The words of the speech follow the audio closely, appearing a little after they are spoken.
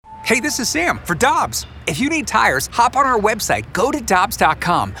Hey, this is Sam for Dobbs. If you need tires, hop on our website, go to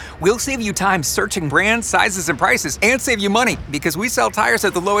Dobbs.com. We'll save you time searching brands, sizes, and prices, and save you money because we sell tires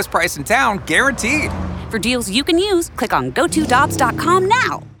at the lowest price in town, guaranteed. For deals you can use, click on GoToDobbs.com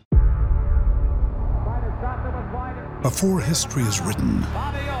now. Before history is written,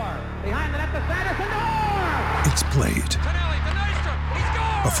 it's played.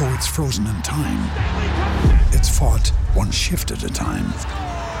 Before it's frozen in time, it's fought one shift at a time.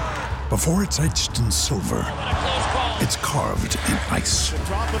 Before it's etched in silver, it's carved in ice.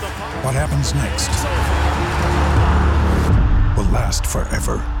 What happens next will last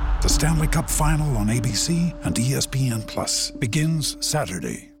forever. The Stanley Cup Final on ABC and ESPN Plus begins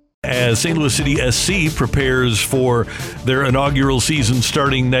Saturday. As St. Louis City SC prepares for their inaugural season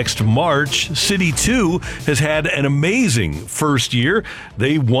starting next March, City 2 has had an amazing first year.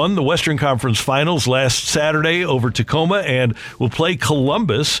 They won the Western Conference Finals last Saturday over Tacoma and will play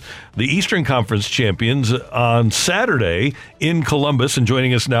Columbus, the Eastern Conference champions, on Saturday in Columbus. And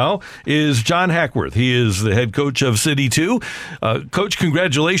joining us now is John Hackworth. He is the head coach of City 2. Coach,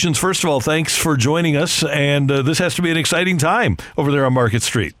 congratulations. First of all, thanks for joining us. And this has to be an exciting time over there on Market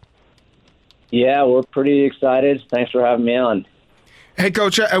Street. Yeah, we're pretty excited. Thanks for having me on. Hey,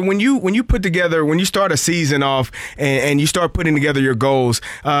 Coach, when you start a season off and you start putting together your goals,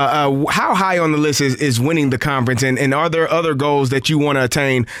 how high on the list is winning the conference, and are there other goals that you want to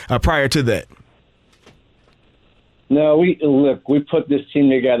attain prior to that? No, we put this team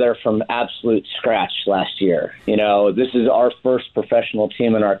together from absolute scratch last year. You know, this is our first professional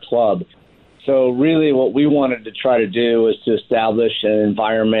team in our club. So really what we wanted to try to do is to establish an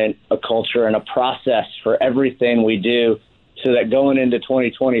environment, a culture, and a process for everything we do so that going into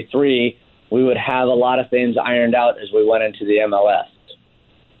 2023, we would have a lot of things ironed out as we went into the MLS.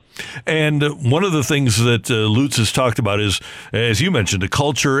 And one of the things that Lutz has talked about is, as you mentioned, a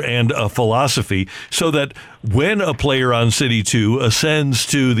culture and a philosophy, so that when a player on City 2 ascends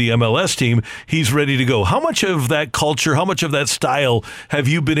to the MLS team, he's ready to go. How much of that culture, how much of that style have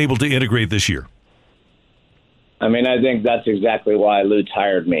you been able to integrate this year? I mean, I think that's exactly why Lutz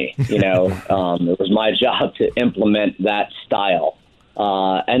hired me. You know, it was my job to implement that style.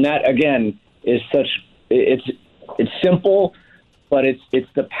 And that, again, is it's simple, but it's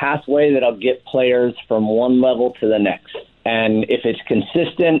the pathway that'll get players from one level to the next. And if it's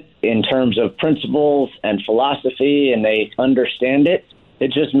consistent in terms of principles and philosophy and they understand it,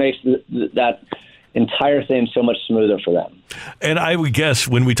 it just makes that entire thing so much smoother for them. And I would guess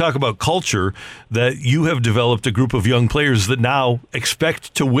when we talk about culture that you have developed a group of young players that now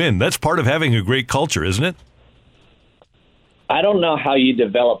expect to win. That's part of having a great culture, isn't it? I don't know how you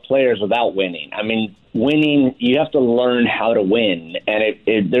develop players without winning. I mean, winning, you have to learn how to win.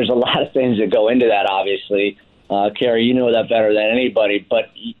 And there's a lot of things that go into that, obviously. Carrie, you know that better than anybody.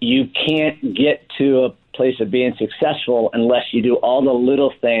 But you can't get to a place of being successful unless you do all the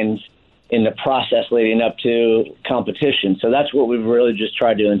little things in the process leading up to competition. So that's what we've really just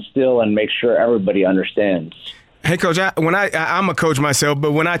tried to instill and make sure everybody understands. Hey, Coach, I'm a coach myself,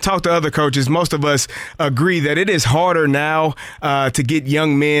 but when I talk to other coaches, most of us agree that it is harder now to get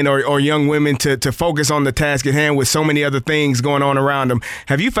young men or young women to focus on the task at hand with so many other things going on around them.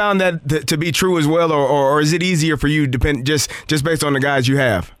 Have you found that to be true as well, or is it easier for you just based on the guys you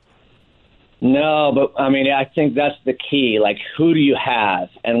have? No, but I mean, I think that's the key. Like, who do you have?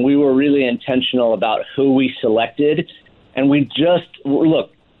 And we were really intentional about who we selected. And we just,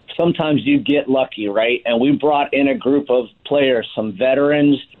 look, sometimes you get lucky, right? And we brought in a group of players, some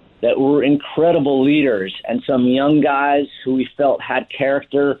veterans that were incredible leaders, and some young guys who we felt had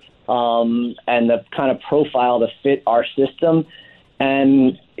character and the kind of profile to fit our system.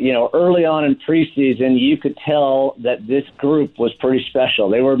 And, you know, early on in preseason, you could tell that this group was pretty special.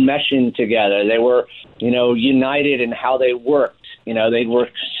 They were meshing together. They were, you know, united in how they worked. You know, they were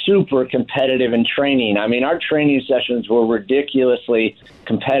super competitive in training. I mean, our training sessions were ridiculously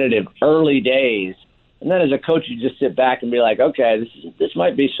competitive early days. And then as a coach, you just sit back and be like, okay, this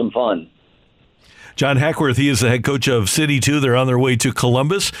might be some fun. John Hackworth, he is the head coach of City 2. They're on their way to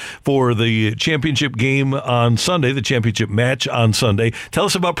Columbus for the championship game on Sunday, the championship match on Sunday. Tell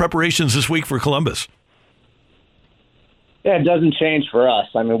us about preparations this week for Columbus. Yeah, it doesn't change for us.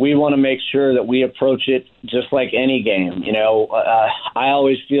 I mean, we want to make sure that we approach it just like any game. You know, I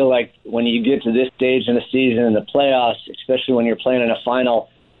always feel like when you get to this stage in the season and the playoffs, especially when you're playing in a final,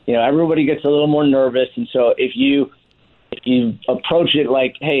 you know, everybody gets a little more nervous. And so if you approach it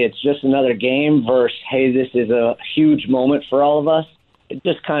like, hey, it's just another game versus, hey, this is a huge moment for all of us, it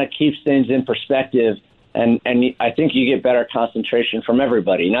just kind of keeps things in perspective. And I think you get better concentration from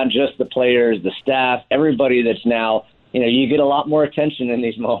everybody, not just the players, the staff, everybody that's now you get a lot more attention in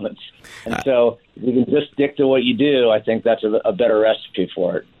these moments. And so if you can just stick to what you do, I think that's a better recipe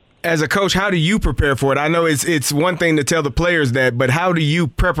for it. As a coach, how do you prepare for it? I know it's one thing to tell the players that, but how do you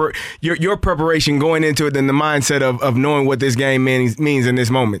prepare your preparation going into it and the mindset of knowing what this game means in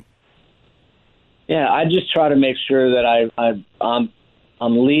this moment? Yeah, I just try to make sure that I'm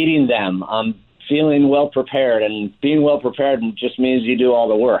leading them. I'm feeling well prepared, and being well prepared just means you do all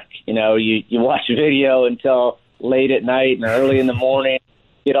the work. You watch a video until late at night and early in the morning,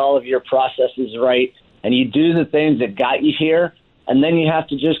 get all of your processes right, and you do the things that got you here. And then you have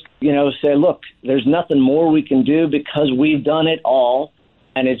to just, say, look, there's nothing more we can do because we've done it all,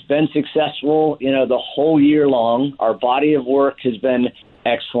 and it's been successful, the whole year long. Our body of work has been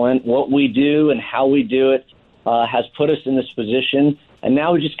excellent. What we do and how we do it has put us in this position, and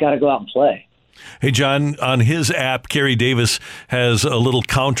now we just got to go out and play. Hey, John, on his app, Kerry Davis has a little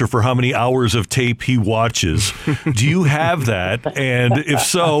counter for how many hours of tape he watches. Do you have that? And if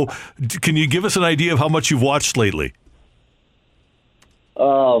so, can you give us an idea of how much you've watched lately?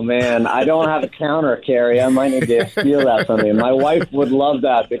 Oh, man, I don't have a counter, Kerry. I might need to steal that from you. My wife would love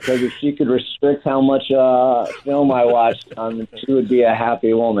that, because if she could restrict how much film I watched, she would be a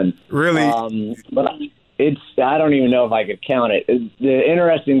happy woman. Really? But I don't even know if I could count it. The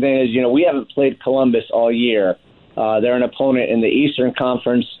interesting thing is, we haven't played Columbus all year. They're an opponent in the Eastern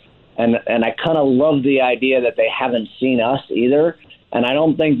Conference, and I kind of love the idea that they haven't seen us either. And I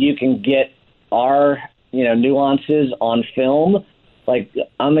don't think you can get our, nuances on film. Like,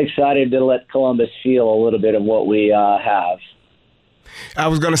 I'm excited to let Columbus feel a little bit of what we have. I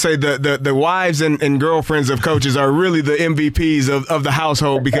was going to say the wives and girlfriends of coaches are really the MVPs of the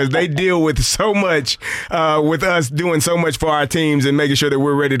household, because they deal with so much with us doing so much for our teams and making sure that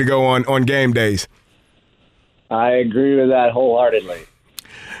we're ready to go on game days. I agree with that wholeheartedly.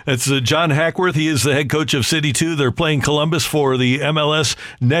 That's John Hackworth. He is the head coach of City 2. They're playing Columbus for the MLS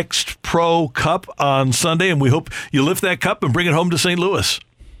Next Pro Cup on Sunday, and we hope you lift that cup and bring it home to St. Louis.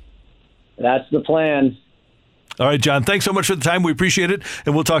 That's the plan. All right, John, thanks so much for the time. We appreciate it,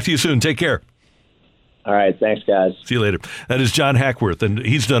 and we'll talk to you soon. Take care. All right. Thanks, guys. See you later. That is John Hackworth, and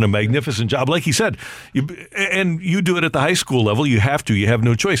he's done a magnificent job. Like he said, you do it at the high school level. You have to. You have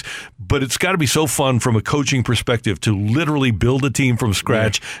no choice. But it's got to be so fun from a coaching perspective to literally build a team from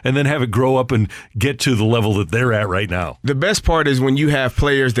scratch and then have it grow up and get to the level that they're at right now. The best part is when you have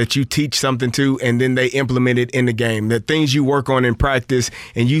players that you teach something to and then they implement it in the game. The things you work on in practice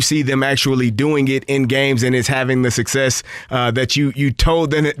and you see them actually doing it in games, and it's having the success that you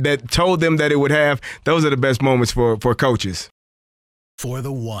told them that it would have. Those are the best moments for coaches. For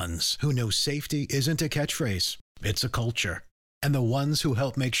the ones who know safety isn't a catchphrase, it's a culture. And the ones who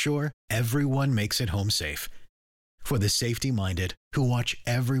help make sure everyone makes it home safe. For the safety-minded who watch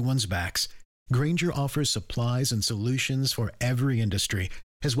everyone's backs, Grainger offers supplies and solutions for every industry,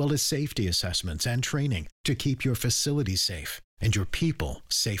 as well as safety assessments and training to keep your facilities safe and your people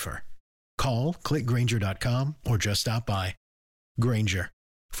safer. Call, click Grainger.com, or just stop by. Grainger,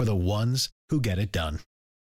 for the ones who get it done.